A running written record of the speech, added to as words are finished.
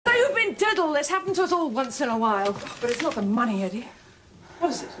riddle. It's happened to us all once in a while. But it's not the money, Eddie.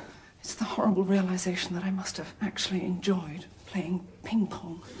 What is it? It's the horrible realization that I must have actually enjoyed playing ping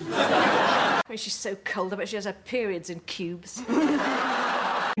pong. I mean, she's so cold. I bet she has her periods in cubes.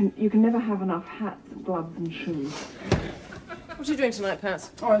 You can never have enough hats, gloves and shoes. What are you doing tonight,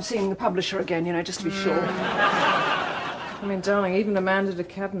 Pats? Oh, I'm seeing the publisher again, you know, just to be sure. I mean, darling, even Amanda de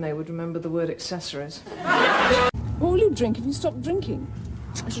Cadenet would remember the word accessories. What will you drink if you stop drinking?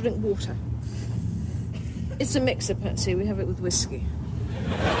 I should drink water. It's a mixer, Patsy. We have it with whiskey. I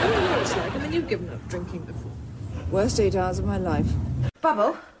don't know what it's like. I mean, you've given up drinking before. Worst 8 hours of my life.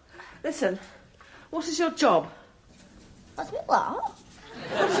 Bubble, listen. What is your job? What's it what?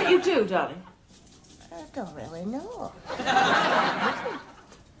 What is it you do, darling? I don't really know.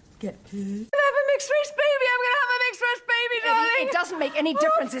 Get kid. I'm gonna have a mixed-race baby. I'm gonna have a mixed-race baby, darling. It doesn't make any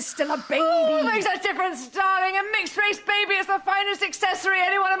difference. It's still a baby. Oh, it makes a difference, darling. A mixed-race baby is the finest accessory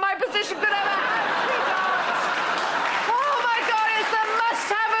anyone in my position could ever have, sweetheart. Oh, my God, it's the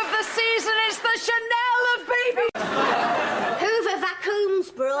must-have of the season. It's the Chanel of babies. Hoover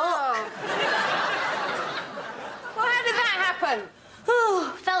vacuums, bro. Oh. Well, how did that happen?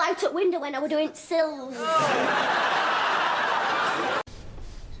 Oh, fell out at window when I were doing sills.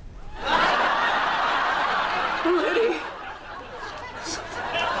 Already?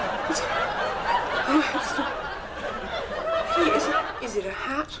 Is it a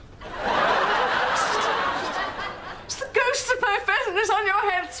hat? It's the ghost of my pheasant on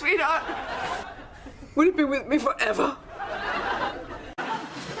your head, sweetheart. Will it be with me forever?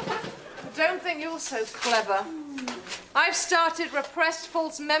 Don't think you're so clever. I've started repressed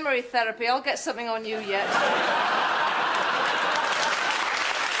false memory therapy. I'll get something on you yet.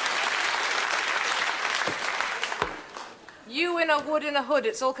 You in a wood in a hood,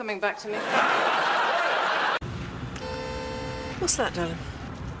 it's all coming back to me. What's that, darling?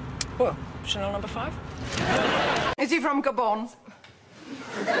 Well, Chanel number 5. Is he from Gabon?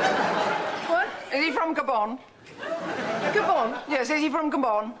 What? Is he from Gabon? Gabon? Yes, is he from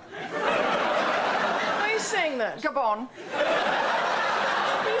Gabon? Why are you saying that? Gabon.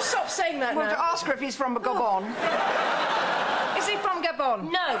 Will you stop saying that Well, now? to ask her if he's from Gabon. Is he from Gabon?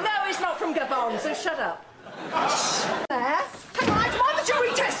 No. No, he's not from Gabon, so shut up. There. Come on, I want that you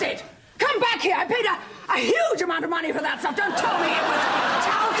retest it. Come back here. I paid a huge amount of money for that stuff. Don't tell me it was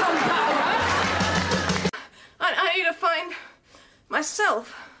talcum powder. I need to find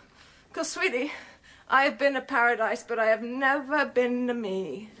myself. Because, sweetie, I have been to paradise, but I have never been to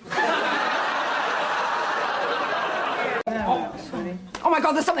me. Oh, my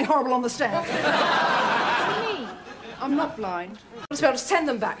God, there's something horrible on the stairs. Me? I'm not blind. I'll just be able to send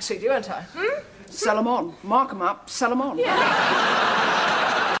them back, sweetie, won't I? Hmm? Sell them on. Mark them up. Sell them on.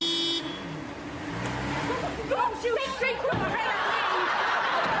 Yeah. Don't you think you're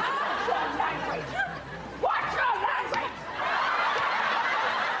What's your language?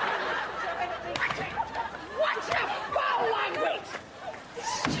 What's your foul language?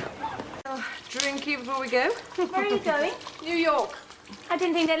 Drinky before we go. Where are you going? New York. I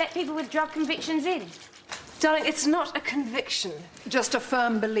didn't think they let people with drug convictions in. Darling, it's not a conviction. Just a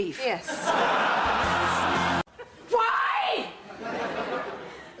firm belief. Yes. Why?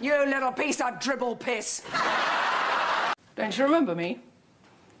 You little piece of dribble piss. Don't you remember me?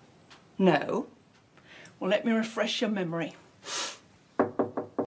 No. Well, let me refresh your memory.